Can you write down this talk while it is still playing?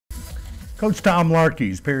Coach Tom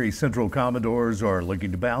Larkey's Perry Central Commodores are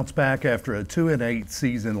looking to bounce back after a 2-8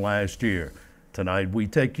 season last year. Tonight we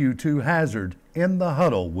take you to Hazard in the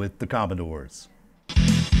Huddle with the Commodores.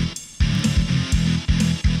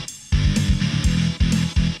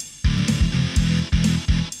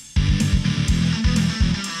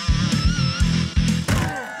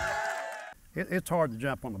 It's hard to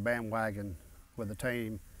jump on the bandwagon with a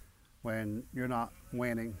team when you're not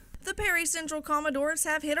winning. The Perry Central Commodores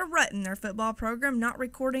have hit a rut in their football program, not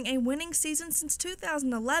recording a winning season since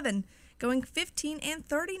 2011, going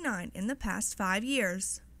 15-39 in the past 5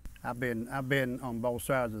 years. I've been on both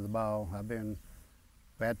sides of the ball.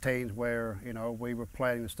 We had teams where, we were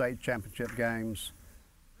playing the state championship games,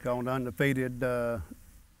 going undefeated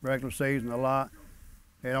regular season a lot.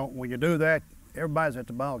 When you do that, everybody's at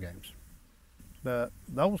the ball games. But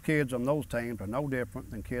those kids on those teams are no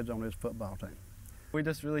different than kids on this football team. We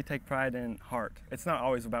just really take pride in heart. It's not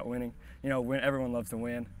always about winning. Everyone loves to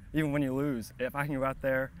win. Even when you lose, if I can go out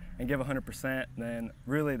there and give 100%, then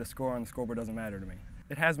really the score on the scoreboard doesn't matter to me.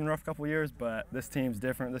 It has been a rough couple of years, but this team's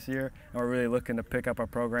different this year, and we're really looking to pick up our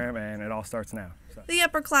program, and it all starts now. The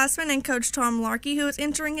upperclassman and Coach Tom Larkey, who is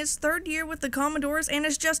entering his third year with the Commodores and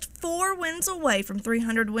is just 4 wins away from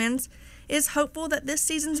 300 wins, is hopeful that this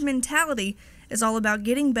season's mentality is all about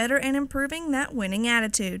getting better and improving that winning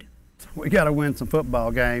attitude. We got to win some football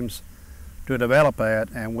games to develop that,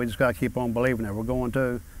 and we just got to keep on believing that we're going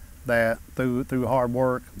to. That through hard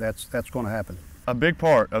work, that's going to happen. A big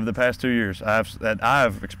part of the past 2 years that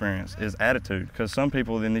I've experienced is attitude, because some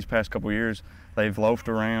people in these past couple of years, they've loafed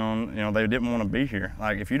around, they didn't want to be here.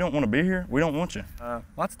 Like, if you don't want to be here, we don't want you.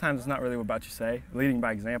 Lots of times it's not really about what you say. Leading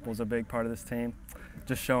by example is a big part of this team.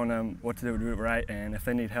 Just showing them what to do it right, and if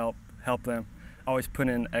they need help, help them. Always put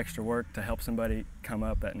in extra work to help somebody come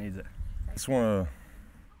up that needs it. I just want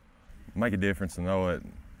to make a difference and know that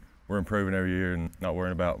we're improving every year and not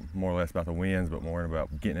worrying about more or less about the wins, but more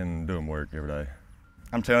about getting in and doing work every day.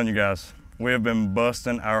 I'm telling you guys, we have been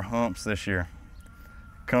busting our humps this year.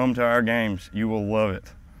 Come to our games, you will love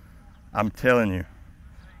it. I'm telling you.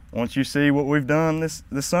 Once you see what we've done this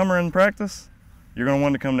summer in practice, you're going to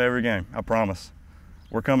want to come to every game, I promise.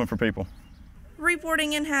 We're coming for people.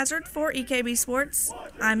 Reporting in Hazard for EKB Sports,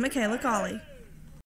 I'm Michaela Colley.